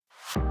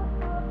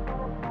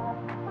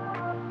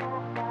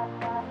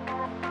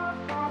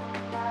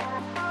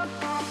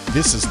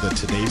This is the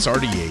Today's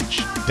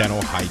RDH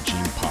Dental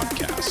Hygiene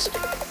Podcast,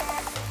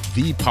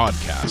 the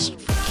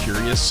podcast for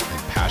curious and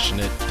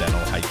passionate dental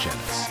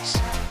hygienists.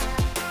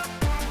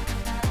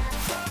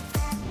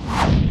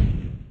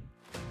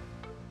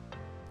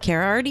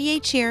 Kara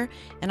RDH here,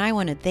 and I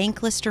want to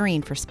thank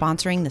Listerine for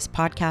sponsoring this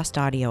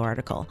podcast audio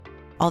article.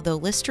 Although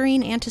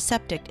Listerine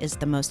Antiseptic is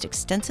the most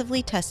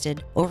extensively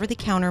tested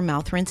over-the-counter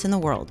mouth rinse in the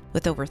world,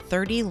 with over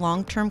 30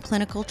 long-term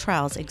clinical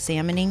trials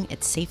examining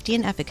its safety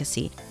and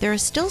efficacy, there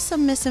is still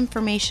some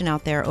misinformation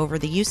out there over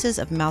the uses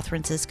of mouth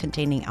rinses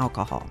containing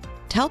alcohol.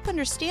 To help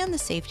understand the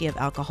safety of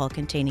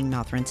alcohol-containing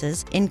mouth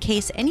rinses, in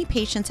case any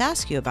patients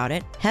ask you about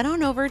it, head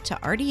on over to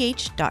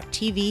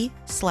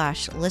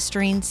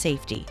rdh.tv/Listerine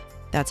Safety.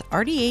 That's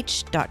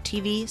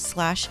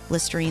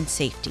rdh.tv/Listerine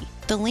Safety.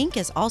 The link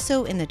is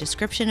also in the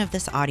description of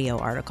this audio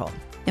article.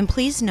 And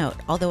please note,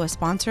 although a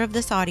sponsor of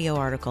this audio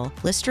article,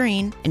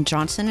 Listerine and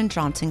Johnson &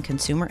 Johnson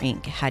Consumer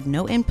Inc. had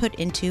no input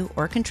into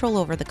or control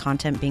over the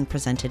content being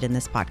presented in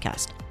this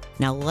podcast.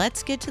 Now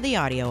let's get to the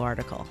audio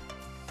article.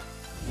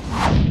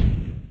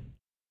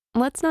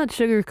 Let's not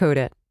sugarcoat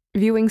it.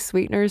 Viewing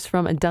sweeteners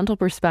from a dental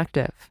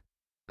perspective.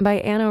 By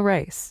Anna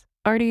Rice,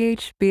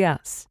 RDH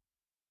BS.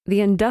 The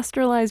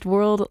industrialized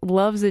world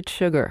loves its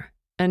sugar,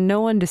 and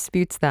no one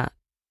disputes that.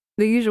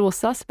 The usual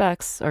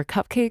suspects are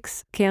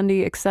cupcakes,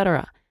 candy,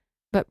 etc.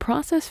 But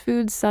processed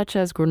foods such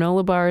as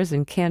granola bars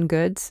and canned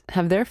goods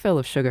have their fill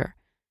of sugar.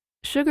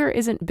 Sugar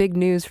isn't big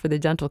news for the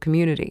dental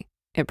community.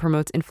 It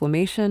promotes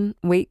inflammation,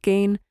 weight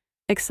gain,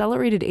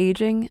 accelerated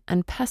aging,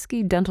 and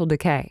pesky dental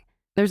decay.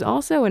 There's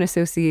also an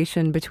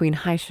association between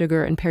high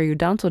sugar and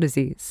periodontal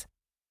disease.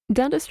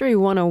 Dentistry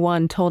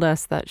 101 told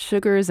us that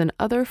sugars and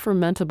other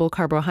fermentable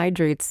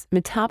carbohydrates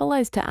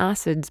metabolize to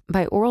acids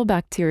by oral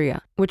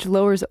bacteria, which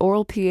lowers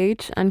oral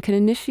pH and can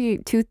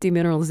initiate tooth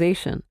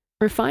demineralization.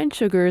 Refined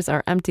sugars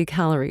are empty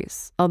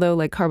calories, although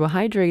like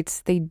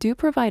carbohydrates, they do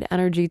provide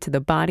energy to the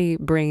body,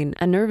 brain,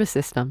 and nervous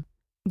system.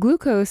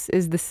 Glucose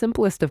is the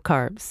simplest of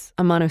carbs,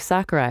 a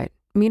monosaccharide,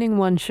 meaning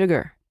one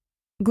sugar.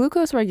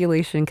 Glucose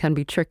regulation can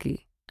be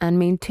tricky, and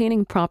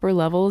maintaining proper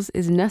levels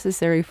is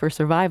necessary for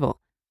survival.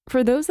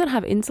 For those that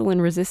have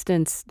insulin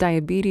resistance,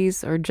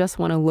 diabetes, or just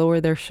want to lower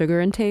their sugar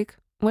intake,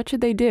 what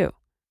should they do?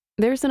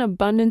 There's an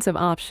abundance of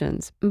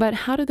options, but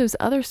how do those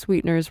other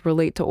sweeteners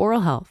relate to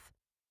oral health?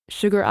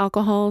 Sugar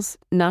alcohols,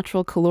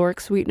 natural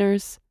caloric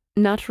sweeteners,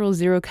 natural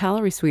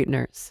zero-calorie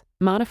sweeteners,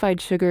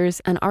 modified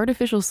sugars, and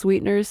artificial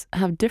sweeteners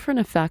have different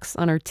effects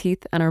on our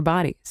teeth and our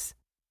bodies.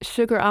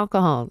 Sugar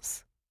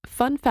alcohols.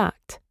 Fun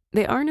fact,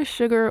 they aren't a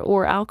sugar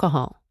or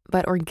alcohol,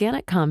 but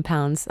organic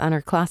compounds and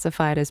are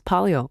classified as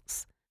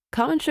polyols.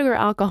 Common sugar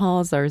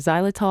alcohols are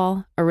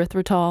xylitol,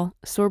 erythritol,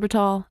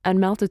 sorbitol, and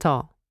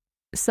maltitol.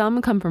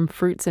 Some come from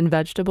fruits and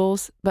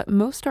vegetables, but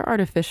most are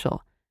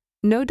artificial.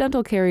 No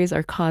dental caries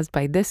are caused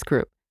by this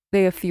group.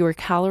 They have fewer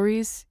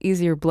calories,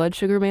 easier blood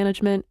sugar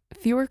management,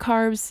 fewer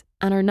carbs,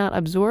 and are not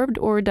absorbed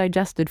or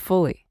digested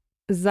fully.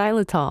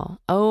 Xylitol,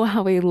 oh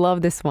how we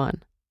love this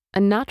one.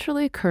 A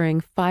naturally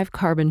occurring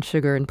 5-carbon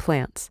sugar in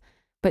plants,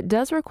 but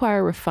does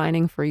require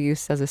refining for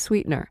use as a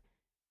sweetener.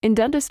 In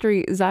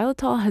dentistry,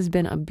 xylitol has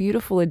been a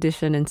beautiful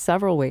addition in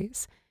several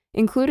ways,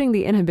 including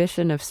the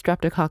inhibition of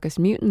Streptococcus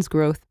mutans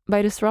growth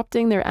by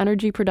disrupting their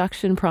energy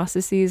production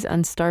processes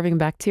and starving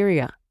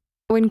bacteria.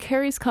 When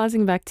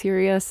caries-causing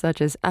bacteria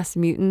such as S.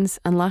 mutans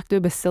and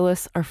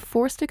lactobacillus are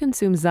forced to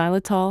consume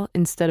xylitol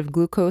instead of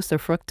glucose or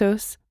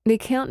fructose, they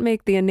can't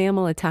make the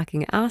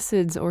enamel-attacking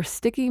acids or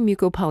sticky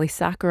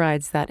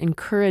mucopolysaccharides that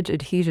encourage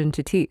adhesion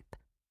to teeth.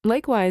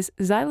 Likewise,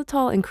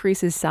 xylitol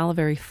increases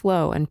salivary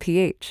flow and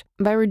pH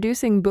by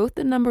reducing both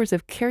the numbers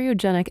of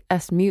karyogenic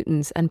S.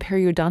 mutans and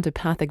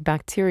periodontopathic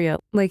bacteria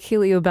like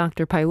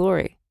Heliobacter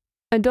pylori.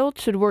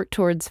 Adults should work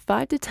towards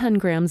 5 to 10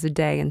 grams a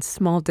day in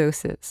small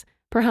doses,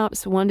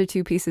 perhaps 1 to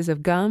 2 pieces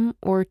of gum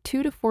or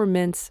 2 to 4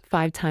 mints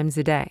 5 times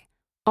a day.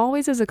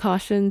 Always as a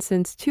caution,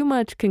 since too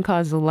much can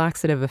cause a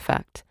laxative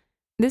effect.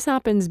 This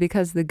happens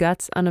because the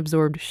gut's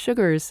unabsorbed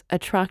sugars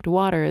attract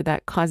water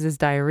that causes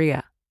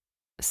diarrhea.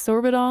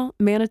 Sorbitol,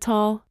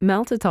 mannitol,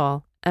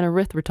 maltitol, and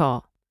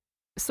erythritol.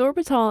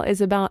 Sorbitol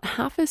is about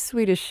half as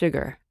sweet as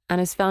sugar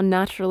and is found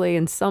naturally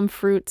in some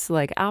fruits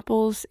like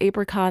apples,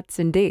 apricots,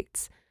 and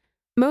dates.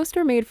 Most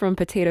are made from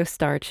potato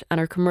starch and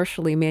are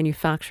commercially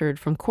manufactured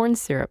from corn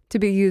syrup to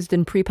be used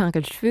in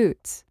prepackaged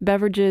foods,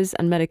 beverages,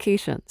 and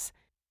medications.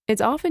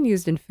 It's often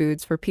used in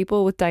foods for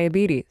people with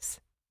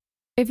diabetes.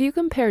 If you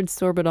compared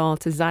sorbitol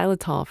to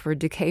xylitol for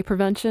decay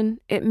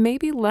prevention, it may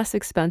be less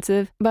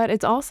expensive, but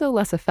it's also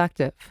less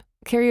effective.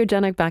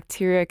 Karyogenic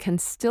bacteria can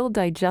still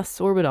digest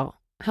sorbitol,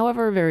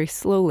 however very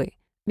slowly.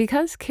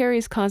 Because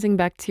caries-causing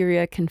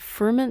bacteria can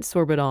ferment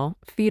sorbitol,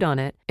 feed on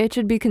it, it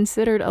should be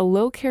considered a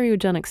low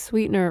karyogenic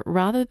sweetener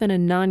rather than a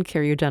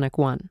non-karyogenic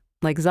one,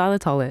 like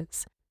xylitol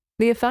is.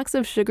 The effects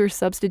of sugar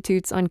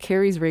substitutes on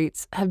caries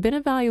rates have been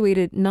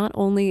evaluated not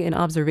only in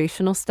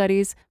observational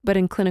studies, but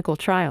in clinical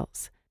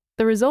trials.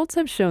 The results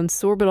have shown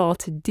sorbitol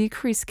to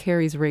decrease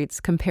caries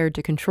rates compared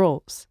to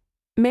controls.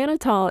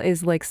 Mannitol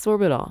is like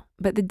sorbitol,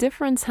 but the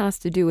difference has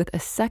to do with a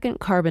second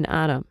carbon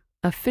atom.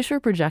 a fissure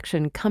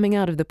projection coming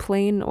out of the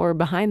plane or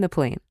behind the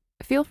plane.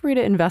 Feel free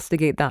to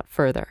investigate that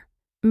further.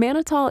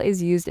 Mannitol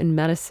is used in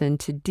medicine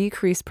to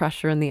decrease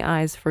pressure in the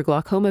eyes for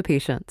glaucoma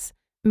patients.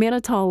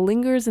 Mannitol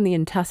lingers in the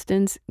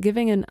intestines,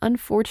 giving an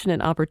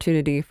unfortunate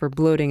opportunity for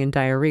bloating and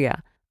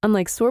diarrhea.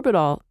 Unlike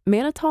sorbitol,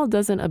 mannitol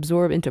doesn't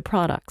absorb into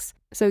products,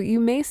 so you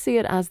may see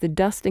it as the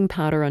dusting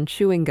powder on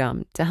chewing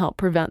gum to help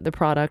prevent the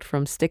product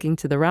from sticking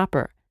to the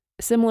wrapper.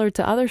 Similar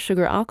to other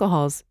sugar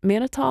alcohols,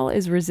 mannitol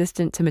is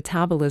resistant to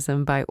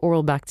metabolism by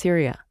oral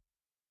bacteria.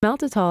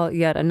 Maltitol,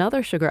 yet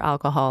another sugar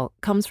alcohol,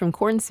 comes from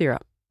corn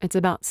syrup. It's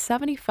about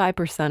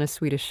 75% of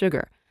sweetest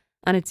sugar,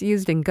 and it's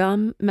used in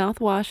gum,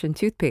 mouthwash, and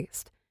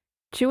toothpaste.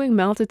 Chewing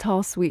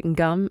maltitol-sweetened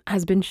gum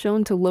has been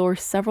shown to lower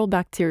several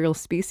bacterial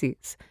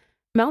species.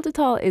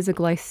 Maltitol is a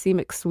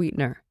glycemic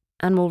sweetener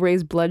and will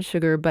raise blood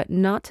sugar, but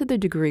not to the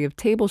degree of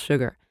table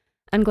sugar,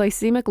 and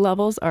glycemic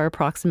levels are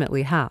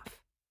approximately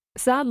half.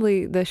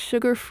 Sadly, the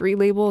sugar-free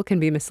label can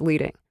be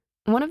misleading.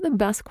 One of the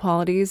best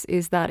qualities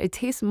is that it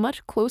tastes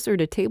much closer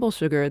to table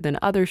sugar than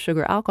other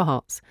sugar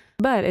alcohols,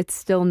 but it's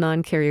still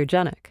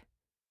non-cariogenic.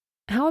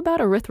 How about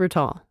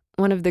erythritol,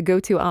 one of the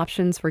go-to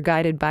options for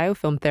guided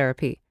biofilm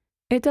therapy?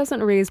 It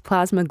doesn't raise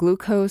plasma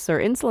glucose or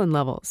insulin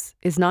levels,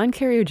 is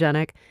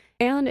non-cariogenic,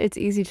 and it's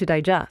easy to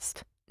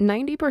digest.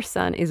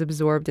 90% is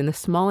absorbed in the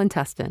small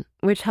intestine,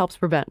 which helps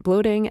prevent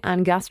bloating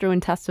and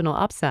gastrointestinal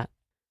upset.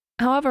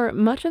 However,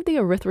 much of the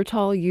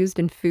erythritol used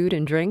in food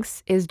and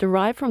drinks is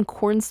derived from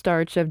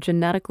cornstarch of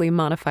genetically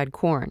modified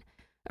corn.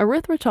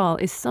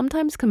 Erythritol is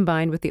sometimes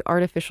combined with the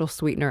artificial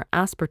sweetener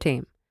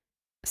aspartame.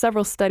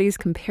 Several studies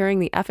comparing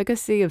the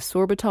efficacy of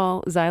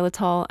sorbitol,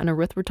 xylitol, and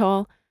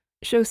erythritol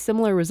show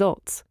similar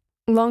results.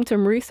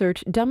 Long-term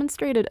research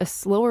demonstrated a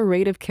slower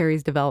rate of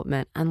caries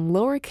development and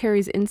lower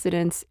caries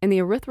incidence in the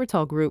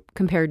erythritol group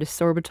compared to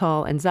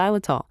sorbitol and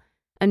xylitol,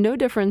 and no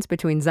difference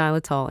between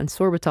xylitol and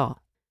sorbitol.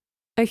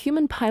 A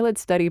human pilot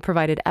study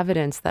provided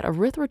evidence that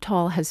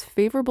erythritol has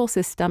favorable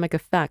systemic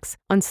effects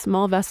on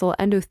small vessel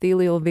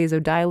endothelial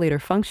vasodilator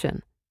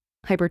function,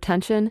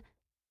 hypertension,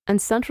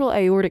 and central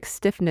aortic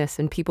stiffness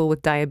in people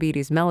with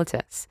diabetes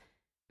mellitus.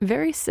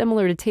 Very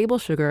similar to table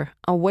sugar,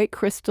 a white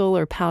crystal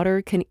or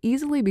powder can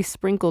easily be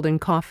sprinkled in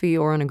coffee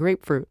or on a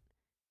grapefruit.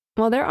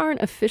 While there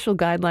aren't official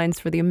guidelines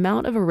for the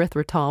amount of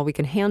erythritol we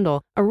can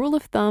handle, a rule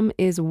of thumb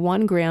is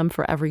 1 gram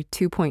for every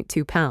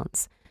 2.2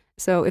 pounds.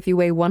 So if you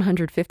weigh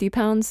 150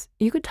 pounds,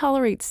 you could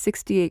tolerate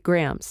 68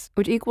 grams,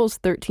 which equals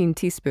 13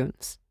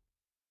 teaspoons.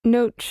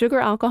 Note, sugar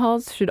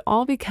alcohols should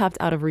all be kept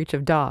out of reach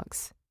of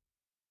dogs.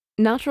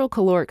 Natural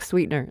caloric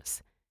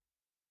sweeteners.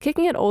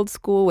 Kicking it old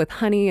school with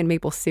honey and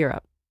maple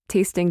syrup.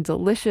 Tasting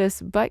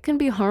delicious, but can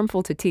be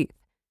harmful to teeth.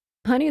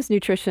 Honey's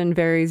nutrition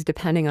varies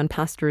depending on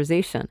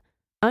pasteurization.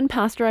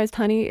 Unpasteurized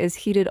honey is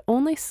heated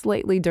only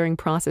slightly during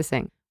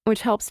processing,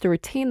 which helps to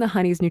retain the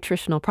honey's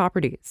nutritional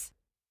properties.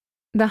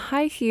 The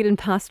high heat in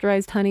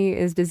pasteurized honey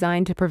is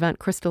designed to prevent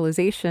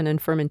crystallization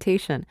and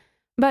fermentation,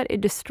 but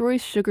it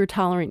destroys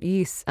sugar-tolerant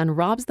yeasts and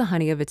robs the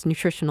honey of its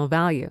nutritional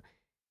value.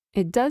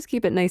 It does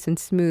keep it nice and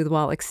smooth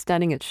while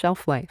extending its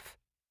shelf life.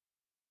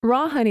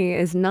 Raw honey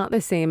is not the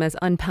same as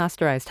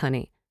unpasteurized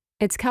honey.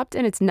 It's kept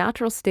in its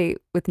natural state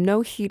with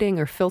no heating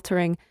or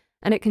filtering,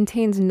 and it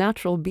contains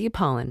natural bee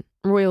pollen,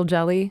 royal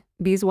jelly,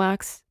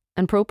 beeswax,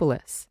 and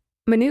propolis.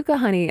 Manuka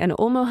honey and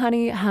Olmo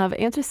honey have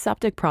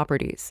antiseptic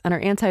properties and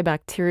are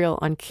antibacterial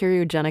on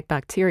cariogenic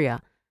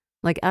bacteria,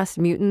 like S.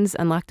 mutans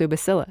and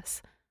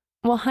lactobacillus.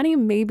 While honey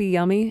may be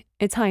yummy,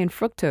 it's high in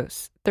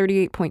fructose,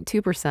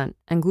 38.2%,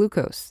 and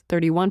glucose,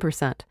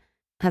 31%,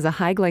 has a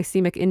high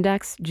glycemic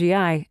index,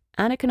 GI,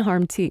 and it can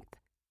harm teeth.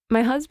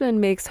 My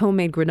husband makes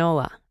homemade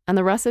granola, and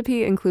the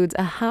recipe includes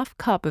a half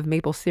cup of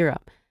maple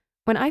syrup.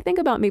 When I think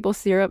about maple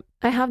syrup,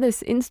 I have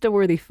this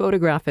Insta-worthy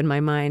photograph in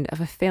my mind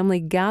of a family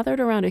gathered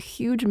around a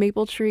huge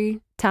maple tree,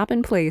 tap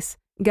in place,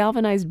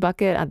 galvanized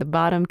bucket at the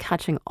bottom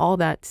catching all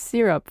that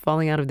syrup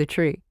falling out of the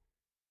tree.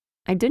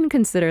 I didn't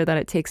consider that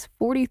it takes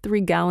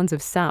 43 gallons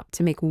of sap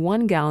to make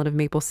 1 gallon of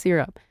maple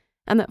syrup,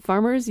 and that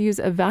farmers use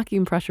a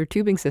vacuum pressure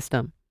tubing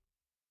system.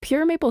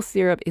 Pure maple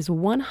syrup is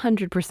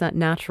 100%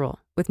 natural,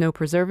 with no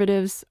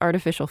preservatives,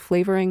 artificial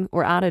flavoring,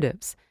 or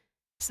additives.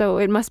 So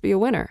it must be a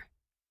winner.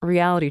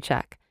 Reality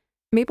check.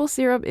 Maple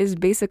syrup is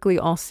basically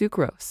all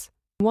sucrose.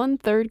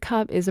 1/3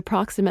 cup is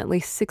approximately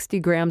 60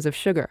 grams of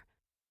sugar.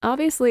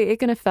 Obviously, it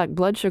can affect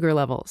blood sugar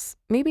levels.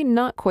 Maybe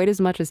not quite as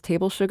much as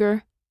table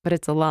sugar, but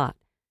it's a lot.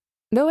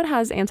 Though it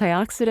has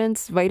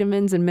antioxidants,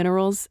 vitamins, and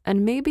minerals,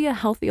 and may be a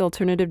healthy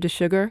alternative to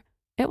sugar,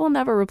 it will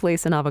never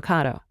replace an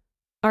avocado.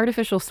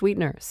 Artificial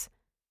sweeteners.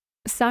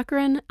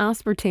 Saccharin,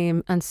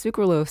 aspartame, and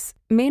sucralose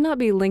may not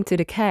be linked to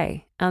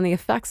decay, and the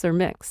effects are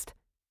mixed.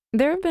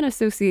 There have been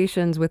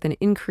associations with an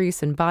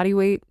increase in body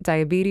weight,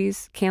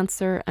 diabetes,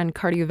 cancer, and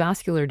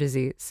cardiovascular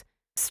disease.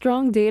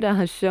 Strong data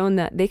has shown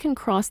that they can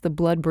cross the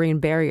blood-brain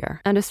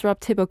barrier and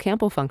disrupt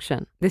hippocampal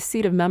function, the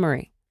seat of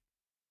memory.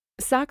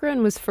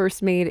 Saccharin was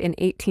first made in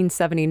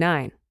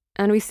 1879,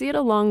 and we see it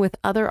along with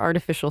other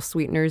artificial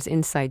sweeteners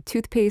inside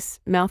toothpaste,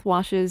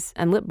 mouthwashes,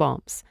 and lip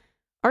balms.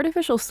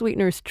 Artificial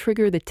sweeteners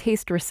trigger the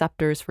taste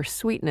receptors for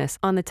sweetness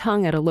on the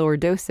tongue at a lower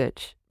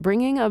dosage,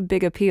 bringing a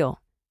big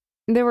appeal.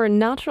 There were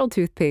natural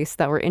toothpastes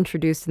that were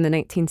introduced in the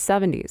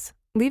 1970s,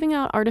 leaving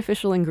out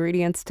artificial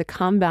ingredients to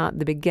combat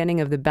the beginning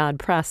of the bad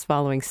press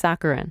following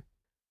saccharin.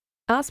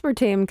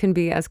 Aspartame can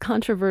be as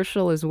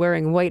controversial as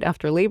wearing white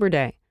after Labor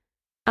Day.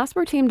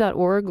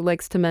 Aspartame.org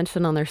likes to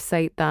mention on their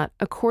site that,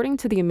 according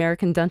to the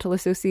American Dental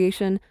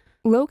Association,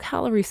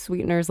 low-calorie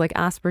sweeteners like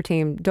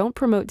aspartame don't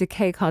promote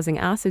decay-causing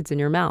acids in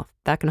your mouth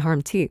that can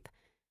harm teeth.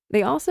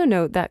 They also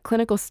note that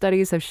clinical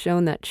studies have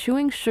shown that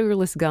chewing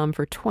sugarless gum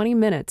for 20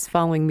 minutes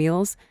following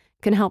meals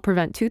can help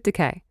prevent tooth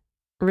decay.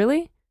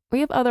 Really? We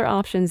have other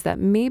options that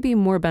may be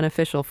more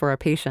beneficial for our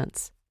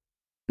patients.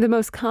 The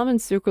most common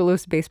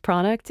sucralose-based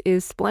product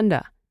is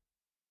Splenda.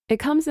 It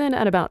comes in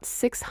at about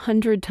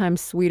 600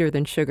 times sweeter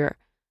than sugar.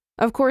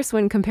 Of course,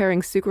 when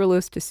comparing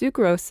sucralose to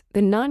sucrose,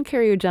 the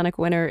non-karyogenic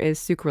winner is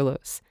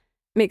sucralose.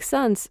 Makes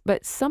sense,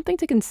 but something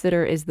to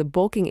consider is the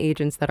bulking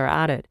agents that are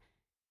added.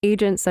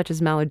 Agents such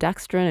as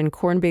maltodextrin and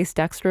corn-based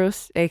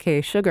dextrose,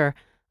 aka sugar,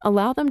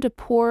 allow them to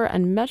pour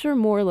and measure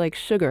more like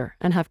sugar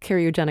and have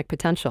karyogenic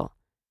potential.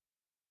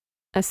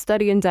 A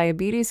study in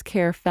diabetes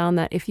care found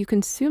that if you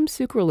consume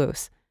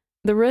sucralose,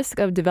 the risk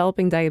of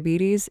developing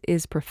diabetes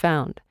is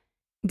profound.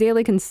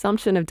 Daily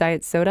consumption of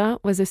diet soda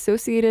was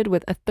associated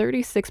with a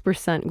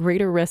 36%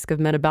 greater risk of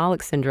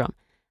metabolic syndrome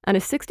and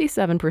a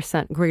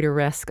 67% greater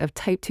risk of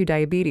type 2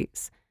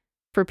 diabetes.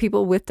 For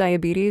people with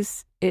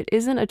diabetes, it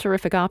isn't a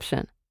terrific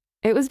option.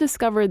 It was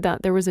discovered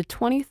that there was a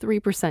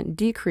 23%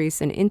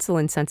 decrease in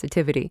insulin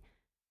sensitivity,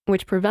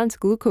 which prevents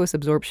glucose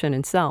absorption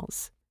in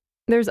cells.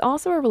 There's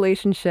also a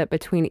relationship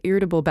between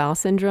irritable bowel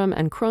syndrome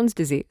and Crohn's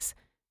disease.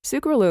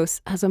 Sucralose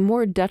has a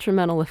more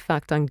detrimental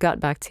effect on gut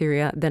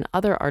bacteria than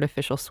other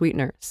artificial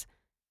sweeteners.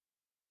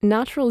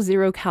 Natural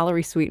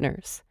zero-calorie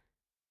sweeteners.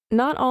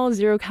 Not all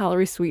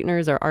zero-calorie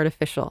sweeteners are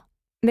artificial.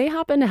 They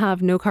happen to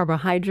have no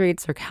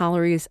carbohydrates or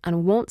calories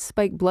and won't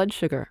spike blood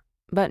sugar,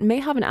 but may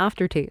have an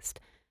aftertaste.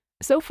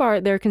 So far,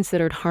 they're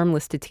considered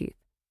harmless to teeth.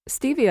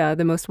 Stevia,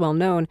 the most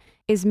well-known,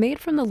 is made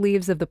from the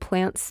leaves of the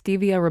plant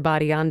Stevia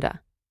rebaudiana.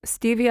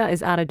 Stevia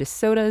is added to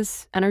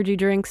sodas, energy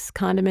drinks,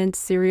 condiments,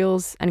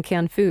 cereals, and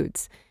canned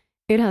foods.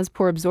 It has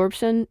poor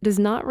absorption, does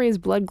not raise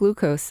blood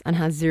glucose, and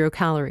has 0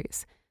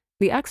 calories.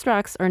 The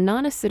extracts are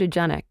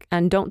non-acidogenic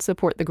and don't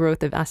support the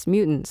growth of S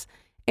mutants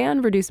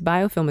and reduce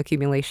biofilm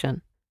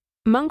accumulation.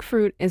 Monk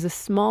fruit is a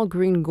small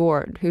green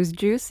gourd whose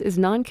juice is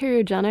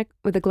non-karyogenic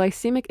with a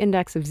glycemic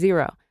index of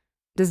 0,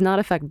 does not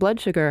affect blood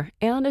sugar,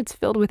 and it's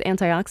filled with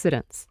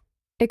antioxidants.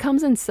 It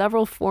comes in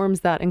several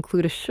forms that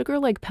include a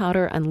sugar-like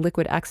powder and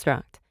liquid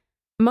extract.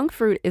 Monk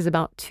fruit is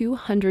about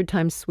 200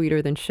 times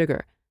sweeter than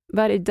sugar,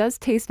 but it does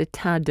taste a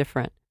tad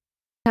different.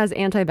 It has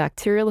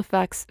antibacterial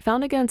effects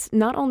found against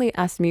not only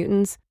S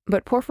mutants,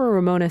 but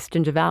Porphyromonas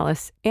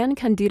gingivalis and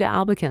Candida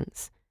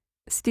albicans.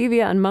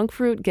 Stevia and monk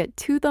fruit get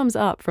 2 thumbs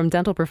up from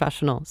dental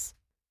professionals.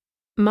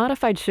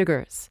 Modified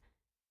sugars.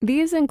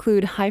 These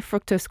include high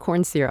fructose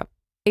corn syrup,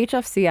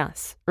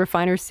 HFCS,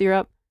 refiner's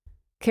syrup,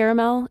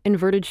 caramel,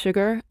 inverted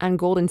sugar, and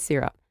golden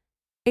syrup.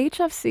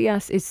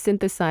 HFCS is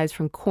synthesized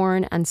from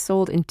corn and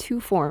sold in 2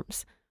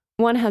 forms.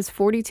 One has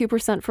 42%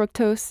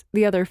 fructose,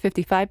 the other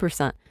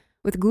 55%,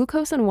 with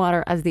glucose and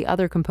water as the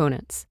other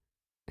components.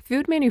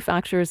 Food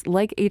manufacturers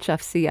like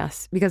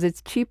HFCS because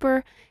it's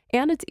cheaper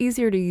and it's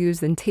easier to use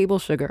than table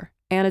sugar,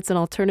 and it's an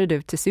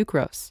alternative to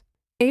sucrose.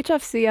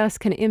 HFCS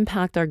can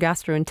impact our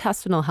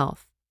gastrointestinal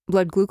health,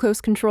 blood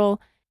glucose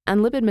control,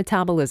 and lipid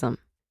metabolism.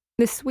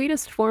 The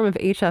sweetest form of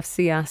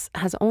HFCS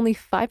has only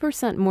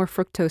 5% more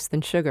fructose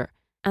than sugar,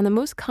 and the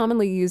most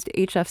commonly used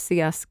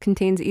HFCS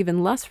contains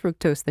even less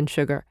fructose than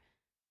sugar.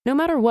 No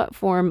matter what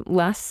form,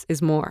 less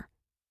is more.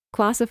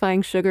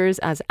 Classifying sugars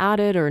as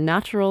added or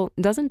natural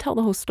doesn't tell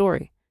the whole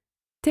story.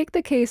 Take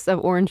the case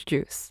of orange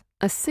juice.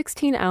 A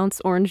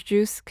 16-ounce orange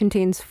juice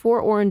contains 4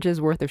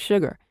 oranges worth of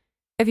sugar.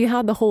 If you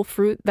had the whole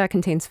fruit that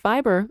contains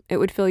fiber, it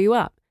would fill you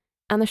up,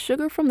 and the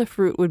sugar from the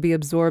fruit would be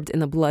absorbed in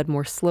the blood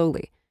more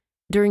slowly.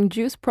 During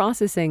juice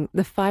processing,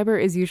 the fiber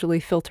is usually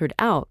filtered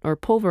out or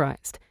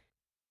pulverized.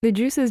 The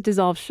juice's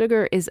dissolved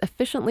sugar is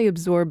efficiently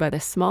absorbed by the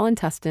small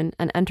intestine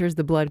and enters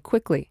the blood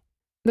quickly.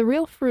 The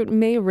real fruit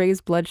may raise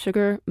blood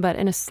sugar, but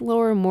in a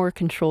slower, more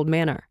controlled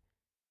manner.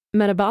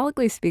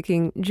 Metabolically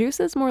speaking, juice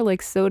is more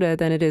like soda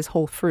than it is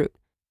whole fruit.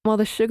 While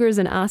the sugars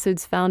and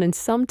acids found in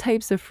some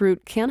types of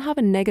fruit can have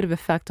a negative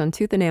effect on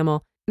tooth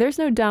enamel, there's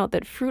no doubt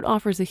that fruit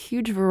offers a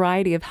huge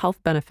variety of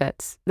health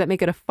benefits that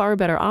make it a far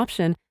better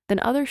option than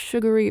other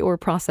sugary or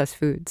processed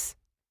foods.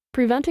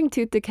 Preventing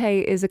tooth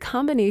decay is a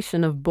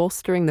combination of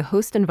bolstering the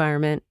host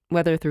environment,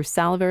 whether through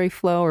salivary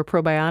flow or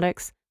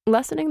probiotics,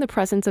 lessening the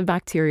presence of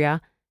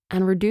bacteria,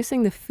 and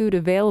reducing the food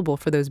available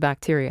for those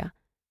bacteria.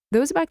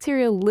 Those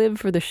bacteria live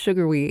for the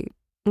sugar we eat,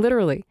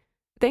 literally.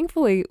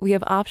 Thankfully, we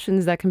have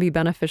options that can be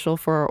beneficial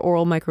for our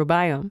oral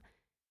microbiome.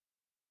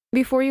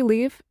 Before you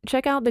leave,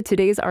 check out the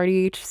Today's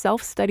RDH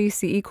Self-Study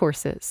CE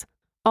courses.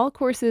 All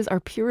courses are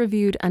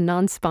peer-reviewed and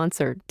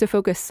non-sponsored to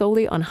focus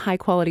solely on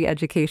high-quality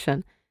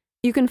education.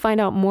 You can find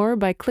out more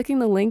by clicking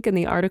the link in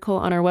the article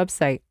on our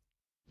website.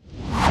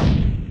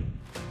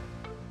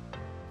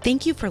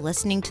 Thank you for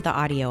listening to the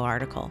audio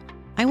article.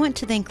 I want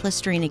to thank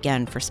Listerine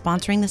again for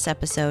sponsoring this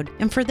episode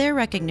and for their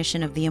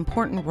recognition of the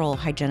important role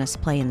hygienists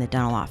play in the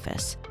dental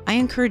office. I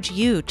encourage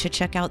you to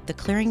check out the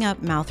Clearing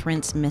Up Mouth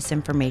Rinse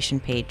Misinformation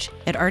page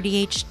at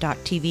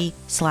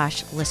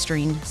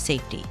rdh.tv/Listerine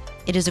Safety.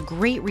 It is a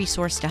great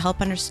resource to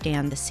help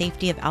understand the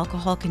safety of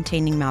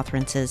alcohol-containing mouth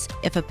rinses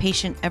if a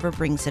patient ever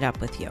brings it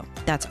up with you.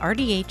 That's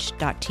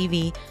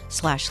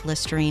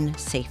rdh.tv/Listerine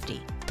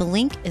Safety. The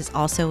link is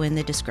also in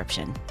the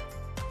description.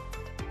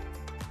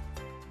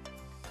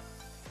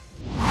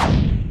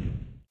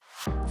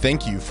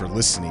 Thank you for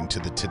listening to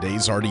the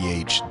Today's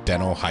RDH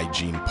Dental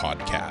Hygiene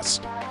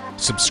Podcast.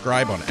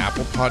 Subscribe on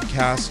Apple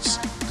Podcasts,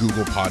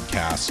 Google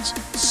Podcasts,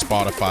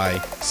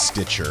 Spotify,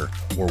 Stitcher,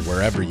 or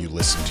wherever you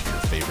listen to your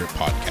favorite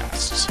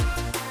podcasts.